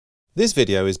This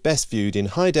video is best viewed in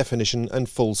high definition and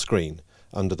full screen.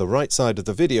 Under the right side of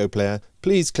the video player,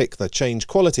 please click the Change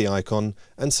Quality icon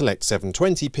and select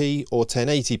 720p or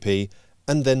 1080p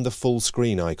and then the full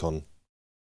screen icon.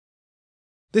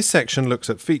 This section looks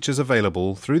at features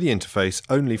available through the interface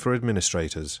only for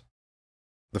administrators.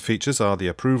 The features are the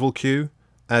approval queue,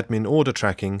 admin order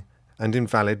tracking, and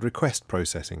invalid request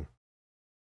processing.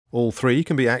 All three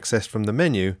can be accessed from the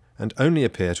menu and only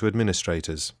appear to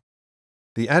administrators.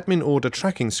 The admin order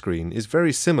tracking screen is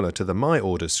very similar to the My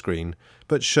Orders screen,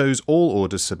 but shows all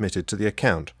orders submitted to the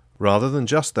account, rather than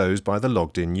just those by the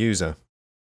logged-in user.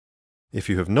 If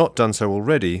you have not done so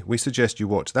already, we suggest you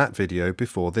watch that video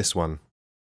before this one.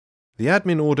 The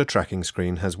admin order tracking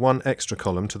screen has one extra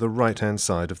column to the right-hand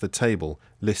side of the table,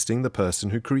 listing the person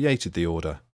who created the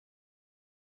order.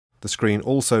 The screen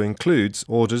also includes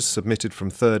orders submitted from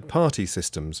third-party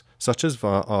systems, such as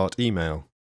via Art Email.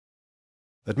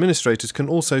 Administrators can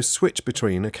also switch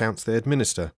between accounts they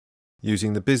administer,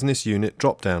 using the Business Unit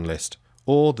drop-down list,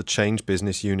 or the Change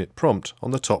Business Unit prompt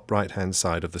on the top right-hand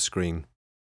side of the screen.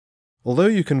 Although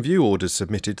you can view orders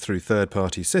submitted through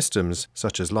third-party systems,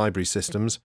 such as library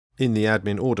systems, in the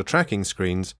admin order tracking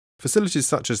screens, facilities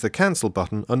such as the Cancel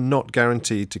button are not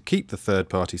guaranteed to keep the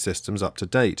third-party systems up to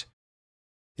date.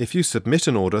 If you submit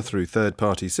an order through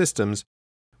third-party systems,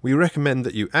 we recommend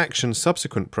that you action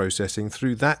subsequent processing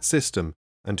through that system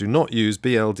and do not use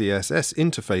BLDSS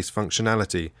interface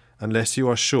functionality unless you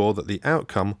are sure that the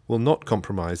outcome will not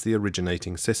compromise the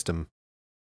originating system.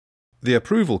 The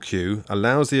approval queue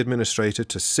allows the administrator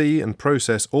to see and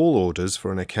process all orders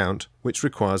for an account which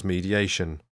requires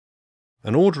mediation.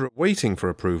 An order waiting for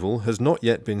approval has not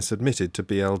yet been submitted to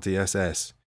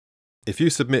BLDSS. If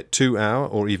you submit 2-hour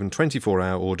or even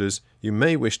 24-hour orders, you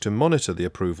may wish to monitor the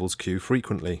approvals queue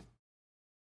frequently.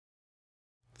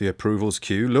 The approvals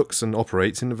queue looks and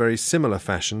operates in a very similar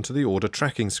fashion to the order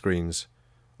tracking screens.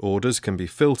 Orders can be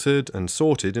filtered and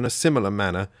sorted in a similar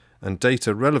manner, and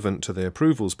data relevant to the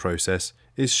approvals process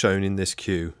is shown in this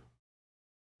queue.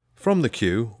 From the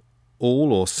queue,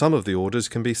 all or some of the orders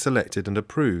can be selected and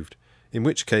approved, in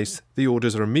which case the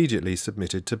orders are immediately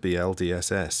submitted to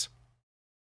BLDSS.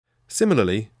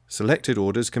 Similarly, selected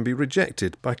orders can be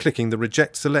rejected by clicking the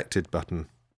Reject Selected button.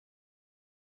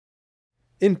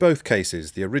 In both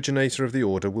cases, the originator of the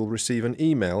order will receive an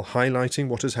email highlighting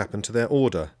what has happened to their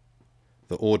order.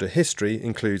 The order history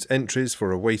includes entries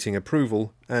for awaiting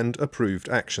approval and approved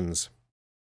actions.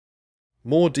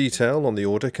 More detail on the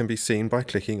order can be seen by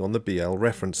clicking on the BL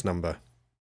reference number.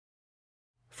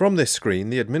 From this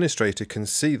screen, the administrator can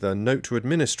see the Note to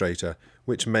Administrator,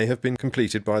 which may have been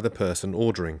completed by the person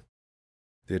ordering.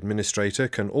 The administrator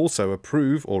can also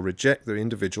approve or reject the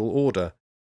individual order.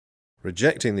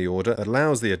 Rejecting the order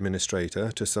allows the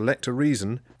administrator to select a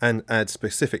reason and add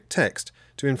specific text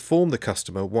to inform the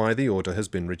customer why the order has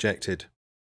been rejected.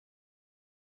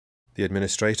 The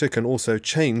administrator can also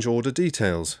change order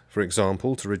details, for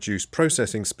example to reduce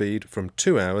processing speed from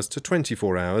 2 hours to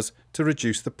 24 hours to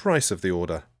reduce the price of the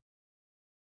order.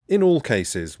 In all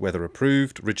cases, whether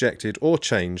approved, rejected or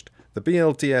changed, the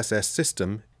BLDSS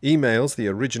system emails the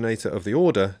originator of the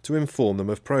order to inform them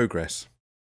of progress.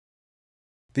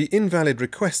 The Invalid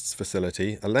Requests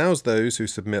facility allows those who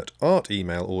submit Art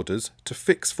Email orders to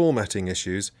fix formatting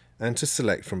issues and to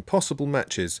select from possible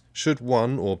matches should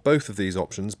one or both of these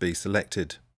options be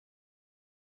selected.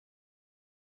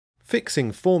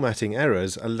 Fixing formatting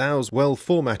errors allows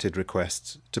well-formatted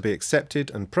requests to be accepted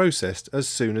and processed as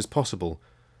soon as possible,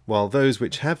 while those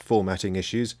which have formatting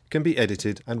issues can be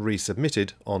edited and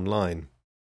resubmitted online.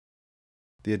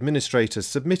 The administrators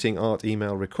submitting Art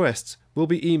Email requests will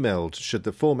be emailed should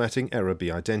the formatting error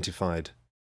be identified.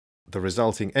 The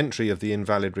resulting entry of the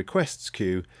Invalid Requests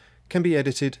queue can be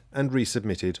edited and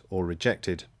resubmitted or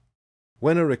rejected.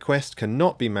 When a request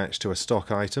cannot be matched to a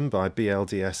stock item by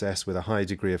BLDSS with a high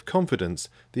degree of confidence,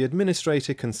 the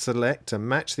administrator can select and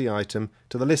match the item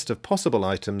to the list of possible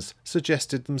items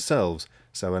suggested themselves,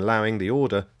 so allowing the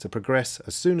order to progress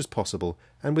as soon as possible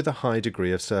and with a high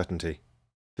degree of certainty.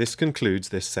 This concludes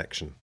this section.